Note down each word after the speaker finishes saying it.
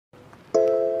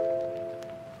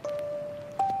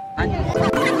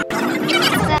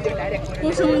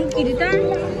Musim kita,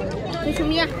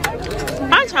 musimnya.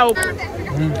 Ah, chào.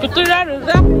 Tôi ra được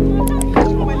đó.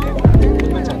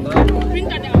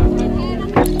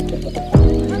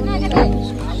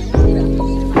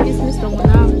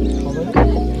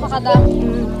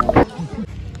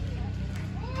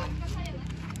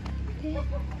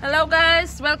 Hello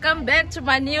guys, welcome back to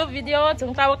my new video.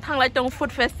 Chúng ta thăng lại trong food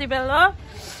festival đó.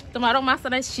 Tụi mà đông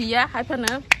master này xìa, hai phần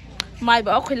nữa. Mai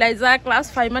bảo khởi lại ra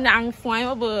class 5 mà ăn phơi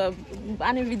mà bữa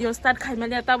anh video start khai mà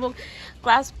nhà ta bộ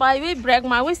class 5 với break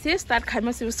mà với xí start khai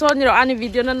mà xíu so như rồi anh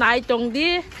video nó nãy trong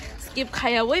đi skip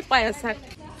khai à với bài sắc.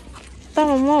 Ta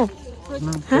mà mua,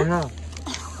 hả?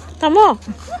 Ta mua,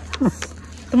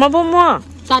 ta mà mua mua.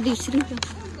 Ta đi xin.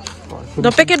 Đó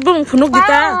packet bung phun nước đi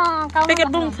ta, packet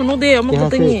bung phun nước đi ở một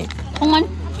cái gì? Không anh.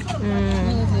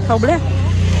 Không biết.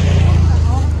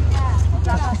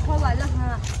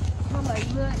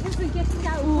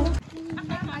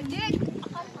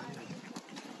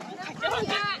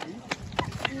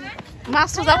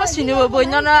 Masuk apa sini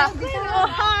bobonya na?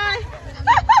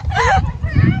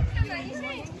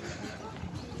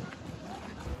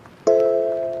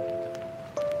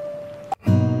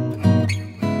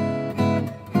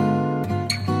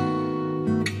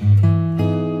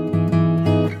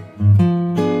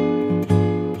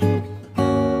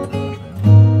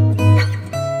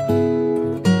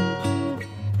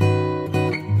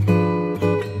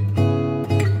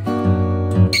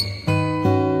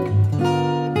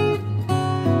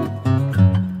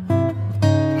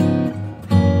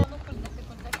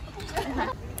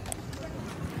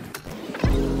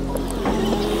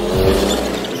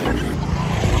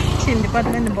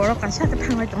 Department borok kasih ke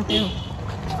tangga trong tiêu.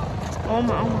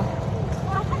 Oma.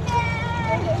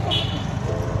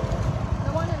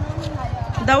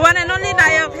 The one and only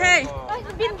diet, hey.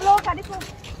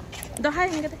 The hai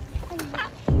hình cái.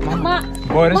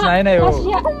 Boy, this nine này ô.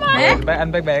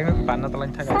 Anh bag bạn nó tao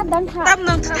lên thang. Tam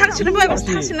nông thang xin boy,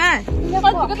 thang xin này.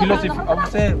 Kilo sip, ông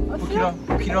sẽ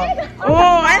kilo.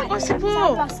 Oh, anh có sip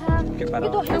phu.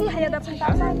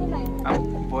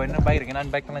 Boy nó bay dengan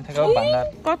anh bag tao lên thang bạn nó.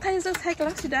 Có thay rất thay cái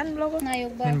gì đan blog.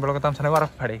 Nin blog tam sana warap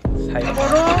phade. Sai.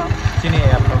 Boro. Sini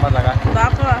ya, permat laga.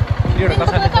 Dako. Dia udah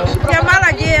kasar itu. Ya malah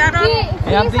lagi ya.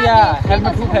 Yang dia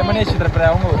helmet tu family sudah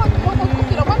berapa orang?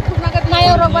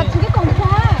 Nayo robot sini kongsa.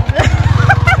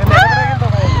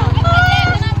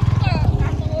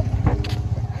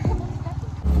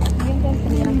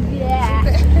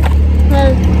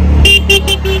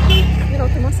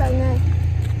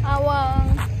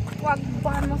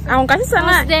 Awang kasih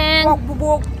sana. Wak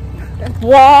bubuk.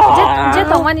 Wow. Dia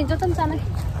tongan itu kan sana.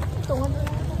 Tongan.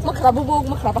 Makra bubuk,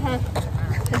 makra apa?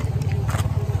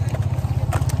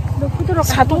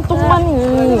 Satu tongan.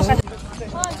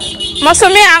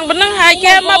 Masuknya ang benang hai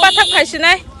ke ma batak hai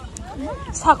sini.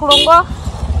 Sakurong ko.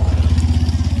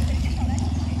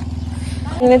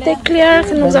 Ini teh clear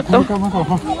kan uzak tu.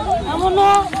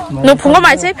 No punga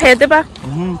mai sai phe de ba.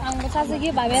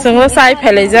 Sungguh sai phe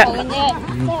le ja.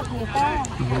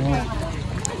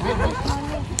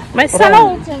 Mai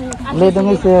salo. Le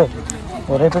dang se.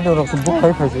 Ore pe jo rok buk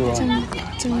khai khai ji.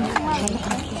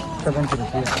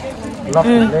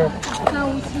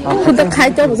 Kuda khai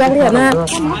cho uzak ri na.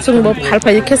 Sungguh phal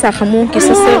phai ke sa khamu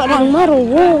kisa se.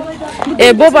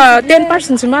 Boba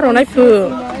 10% semaro nai pu.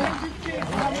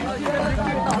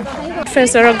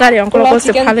 Professor Gary uncle ko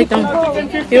se phale tong.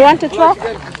 You want to try?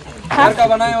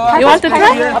 You want to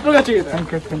try?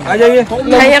 आ जाइए.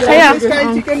 Khaya.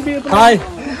 Hi.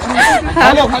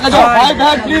 Hello,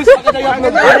 hi please.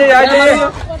 आ जाइए.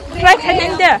 Try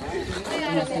khanin de.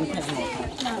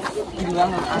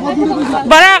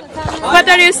 Barak, what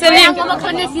are you selling?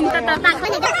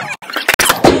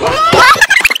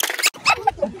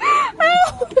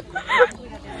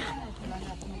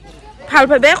 Phal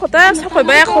phải bé khota, sao phải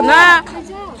bé khona?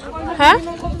 Hả?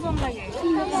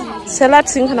 Salad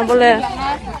sing khana bole.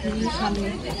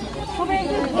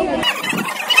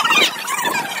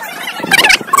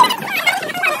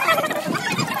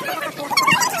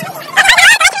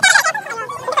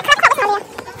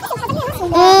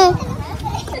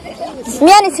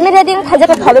 Mian isme ready khaja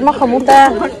ka khale ma khamuta.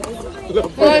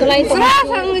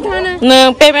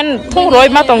 Nang payment thung roi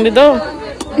ma tong di do.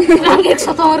 Ang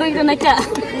eksa to roi na ka.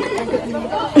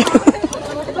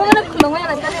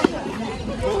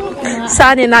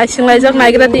 Sani nai sing lai jak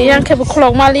nai gra di yang khe bu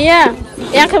khlok ma liya.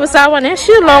 Yang khe bu sa wa ne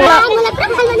shi long la.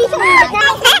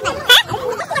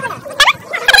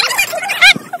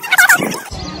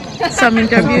 Some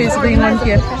interview is going on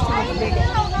here.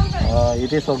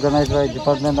 It is organized by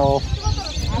Department of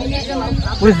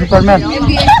Which department?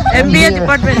 MBA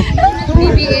department.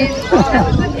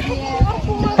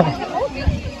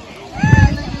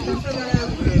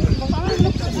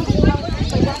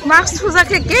 Max puja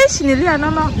ke sini lihat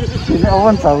nono. Ini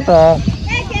awan sauta.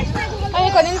 Ayo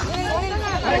konin.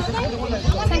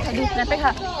 Saya kadi kenapa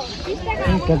kak?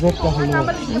 Ini kajet kah ini?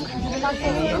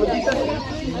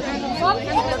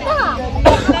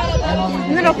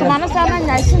 Ini lo kemana sana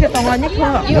nyaisin di tangannya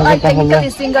kok? You are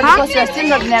technically single because you are still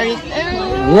not married.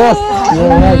 Yes,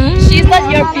 you're right. She's not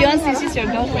your fiancé, she's your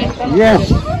girlfriend.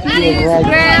 Yes, you're right.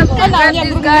 Grab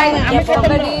this guy. I'm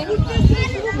somebody.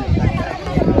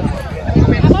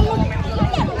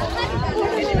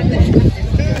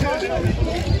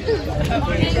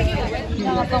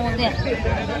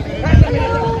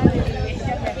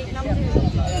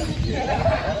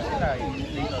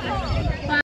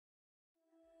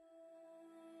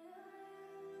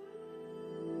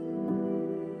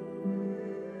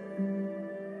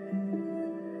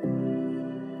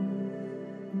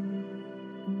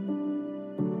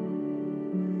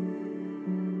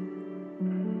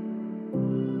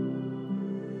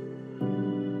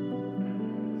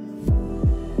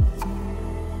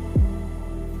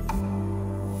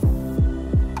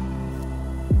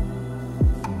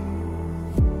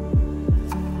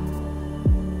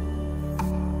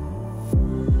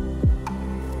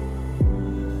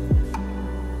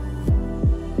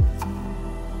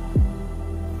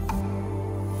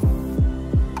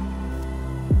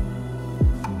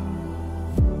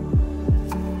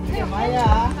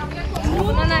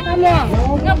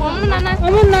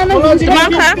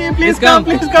 Please come.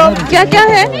 क्या क्या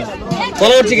है?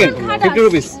 Pulao chicken, 50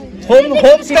 rupees.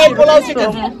 Home style pulao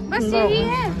chicken.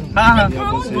 हाँ.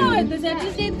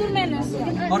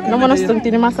 Nomor nasi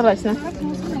tini masalah isna.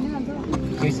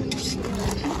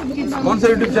 कौन सा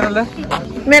YouTube channel है?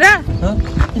 मेरा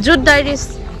जूथ diaries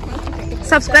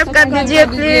subscribe कर दीजिए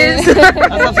please.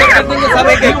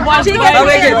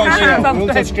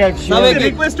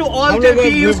 Request to all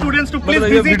TU students to please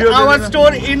visit our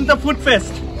store in the food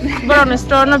fest. बड़ा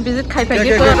store ना visit खाई पाएगी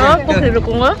करो पोखरी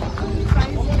रुकूंगा.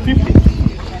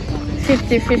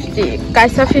 50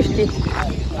 कैसा 50?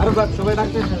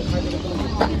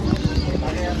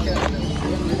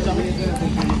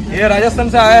 ये राजस्थान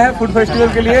से आया है फूड फेस्टिवल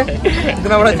के लिए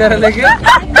इतना बड़ा चेहरा लेके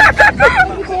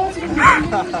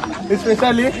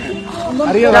स्पेशली.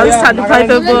 कंट्री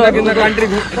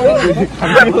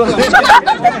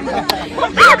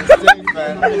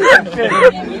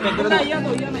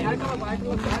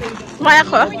माया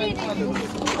खो.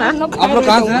 आप लोग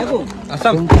कहाँ से हैं?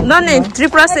 असम. नहीं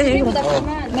त्रिपुरा से ही हूँ.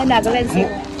 मैं नागालैंड से.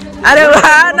 अरे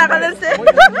वाह नागालैंड से.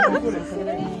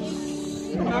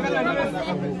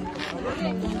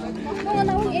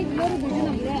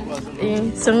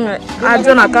 आज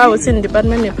ना का उसी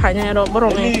डिपार्टमेंट में फाइनल रो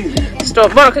बरों में स्टॉप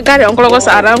बरों के गाड़ी अंकल को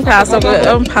सारा हम खास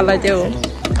हम फाला जो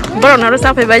बरों ना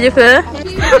रोसा पे बाजे पे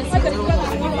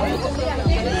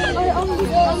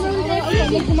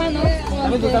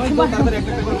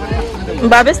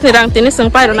बाबेस निरांग तीन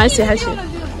संग पायरो ना इसे हाशी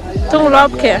तुम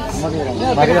लोग क्या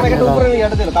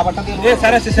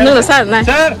नूर सार ना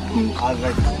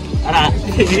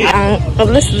अब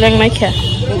लिस्ट लेंग में क्या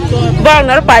बरों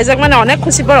ना पाइजक में ना उन्हें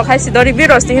खुशी बरों खाई सी दो रिव्यू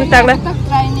रोस्टी हिंद तक ले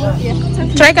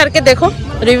ट्राई करके देखो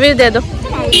रिव्यू दे दो.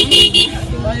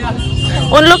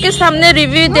 उन लोग के सामने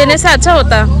रिव्यू देने से अच्छा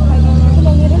होता.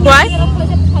 Why?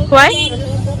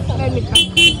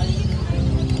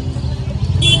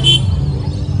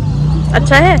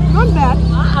 अच्छा है. Not bad.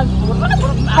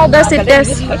 How does it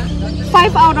taste?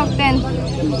 5 out of 10.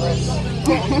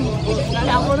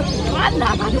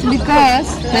 Because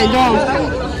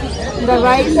the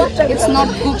rice it's not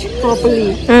cooked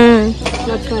properly.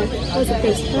 Not right. How's it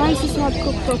taste? Rice is not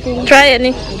cooked properly. Try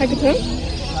any.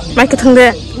 Mai cái thằng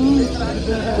đấy.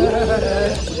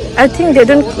 I think they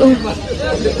don't.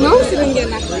 No?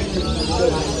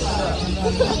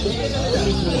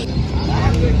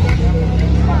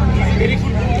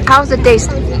 How's the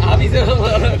taste?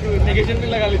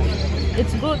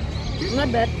 It's good.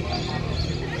 Not bad.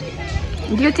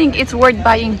 Do you think it's worth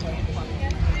buying?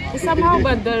 Somehow,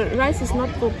 but the rice is not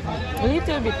cooked. A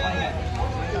little bit.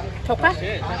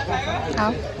 Okay?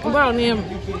 How? Bro, niệm.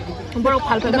 Bro,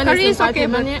 phal phải mà curry is okay,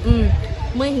 but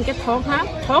mới hình cái thóng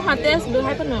hả test được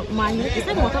hay phần nào mà những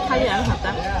cái một thóc thay ăn hả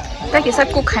ta? Cái gì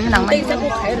cook khai năng mà. Cái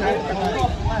cook khai rồi.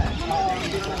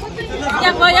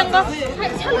 Yang go.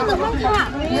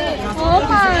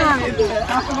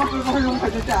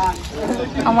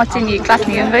 Ông mà chỉ nghĩ class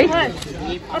nhiều vậy.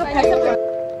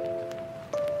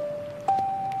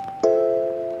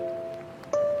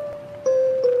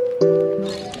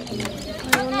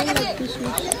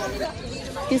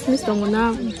 Kismis dong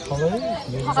na.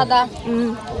 Hakada.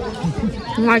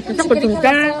 Ngoài cái chắc của chúng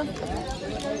ta.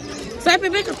 Saya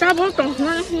pilih kita boleh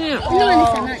tengah ni. Ini di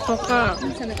sana. Suka.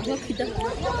 Di sana gua kita.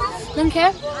 Dan ke?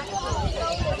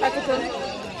 Aku tu.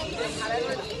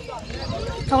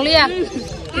 Tong liya.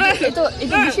 Itu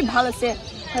beshi bhalo se.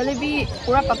 Lebih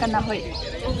pura pakan na hoy.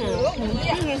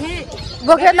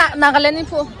 Gua ke Nagaland ni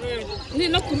pu. Ni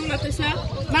nak kuno nak saya.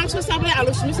 Mangsa sabre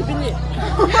alus ni sebini.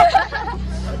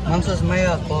 Mangsa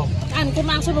semaya kok. An ke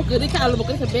mangsa bukeri ke alu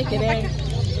bukeri sebe kere.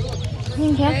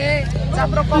 Ini ke?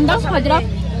 Anda hajrap.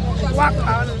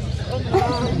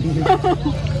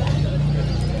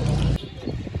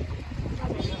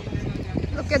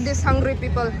 Look at these hungry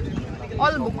people.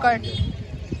 All bukkered.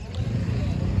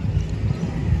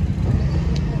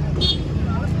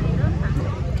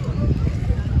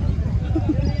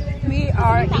 We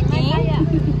are eating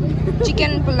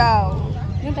chicken pulao.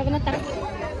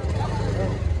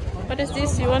 What is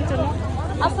this? You want to know?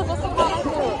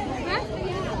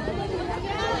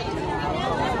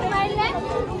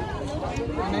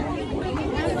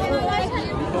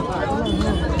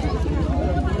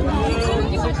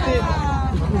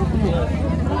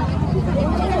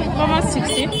 Mama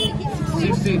 60.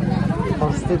 60.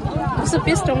 It's a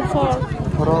piece from 4.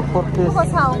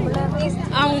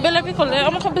 Ang bela pi kole,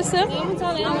 amo kabese?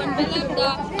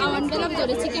 Awan belak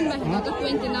jore chicken bah to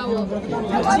 20 na wo.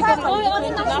 Chicken oh,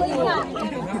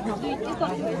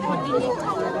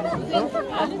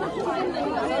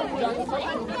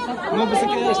 No,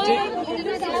 basically stay. 60.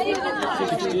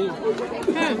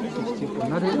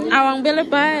 Awang bela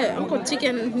ba, ang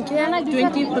chicken kaya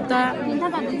 20 puta.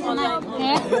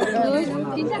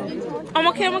 Amo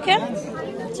ke?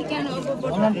 Chicken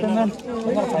Online payment.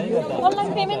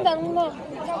 online payment darunga.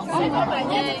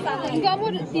 Enggak mau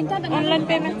tinta dengan Online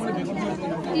payment.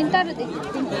 tinta deh.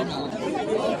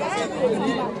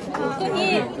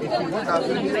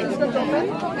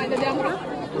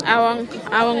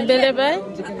 Awang bela ba?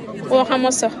 O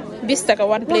hamosa 20 taka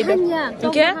one plate.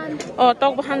 Okay? Oh,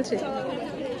 tok bahan sih.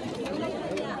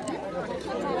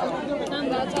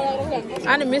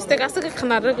 Ani mistake asa ke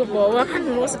khanar ke bawa kan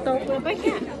lo setau ko ba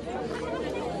kya?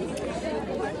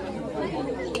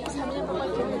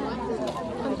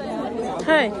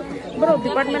 Hai, bro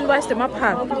department wise the map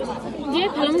har. Dia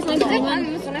kalau misalnya dengan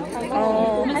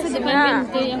Oh, masa depan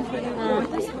yang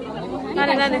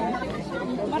Nane.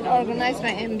 not organized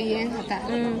by MBA kata.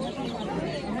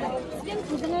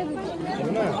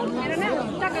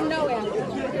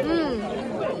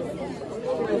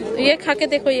 ये खा के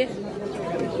देखो ये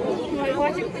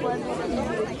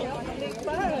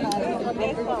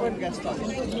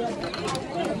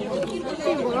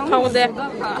खाओ दे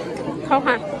खाओ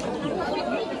हाँ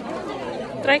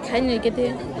try खाई नहीं के थे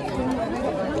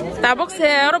ताबक से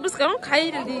और बस करो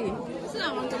खाई दी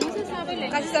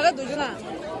Kasih salah tujuh lah.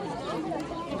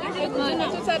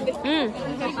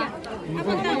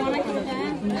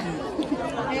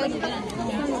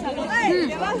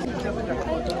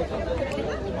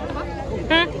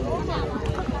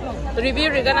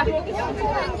 Review juga na.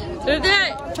 Sudah.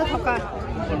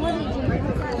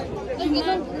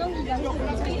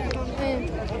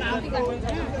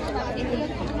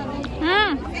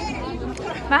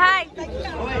 Bye.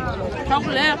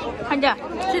 Chocolate. Aja.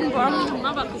 Sin bom.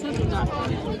 Mabak sudah.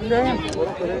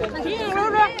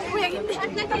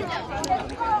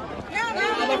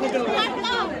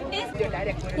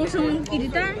 Kusum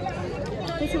kita.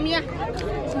 Kusumnya.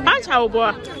 Ah, chào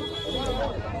bùa.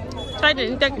 Try to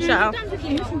take a shower.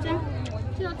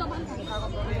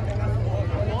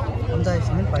 혼자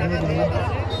있으면 빨리 해.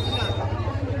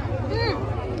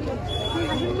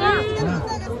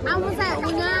 Aku saya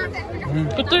punya.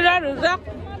 Betul lah, Ruzak.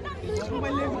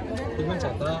 Gimana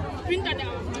cara?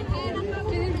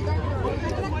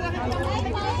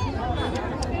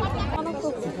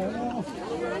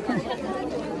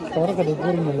 Orang kada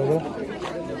kurang logo.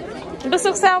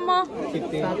 Besok sama.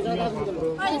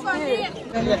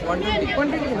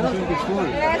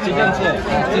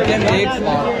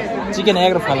 Chicken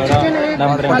egg rafalo ra. Nam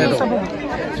brand.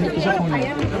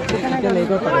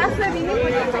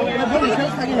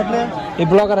 ये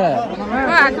blogger है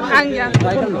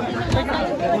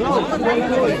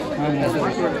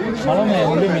मालूम है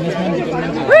उनके management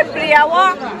प्रिया वो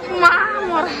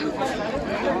मामर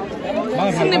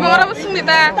सुनने बारा बस सुनने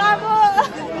ता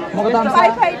mau ke tansa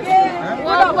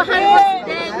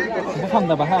bahan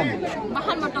dah bahan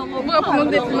bukan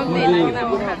pemudit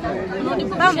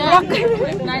tam blok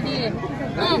nadi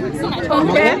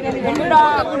oke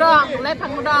udang lepan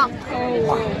udang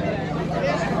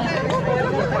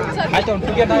ayo coba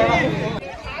tiket dah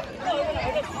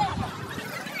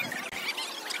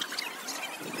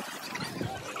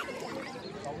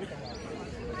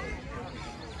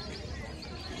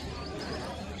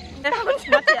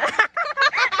mati ya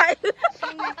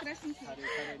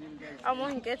Amo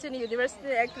hingke chini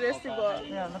university actress bo.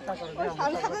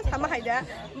 Sama haida.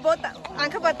 Bot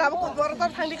angka batabo ko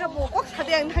borok thangdi ka bu. Kok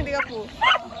sade ang thangdi ka bu.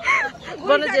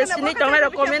 Bono je sini tongnai ro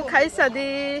comment khai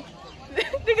sadi.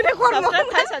 Tikre kormo.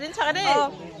 Subscribe khai sadin chagade.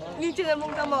 Ni channel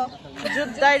mong tamo.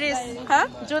 Juth Diaries. Ha?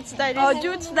 Juth Diaries.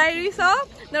 Juth Diaries.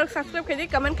 Nor subscribe khai di,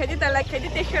 comment khai di, like khai di,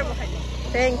 take share mo khai di.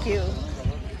 Thank you.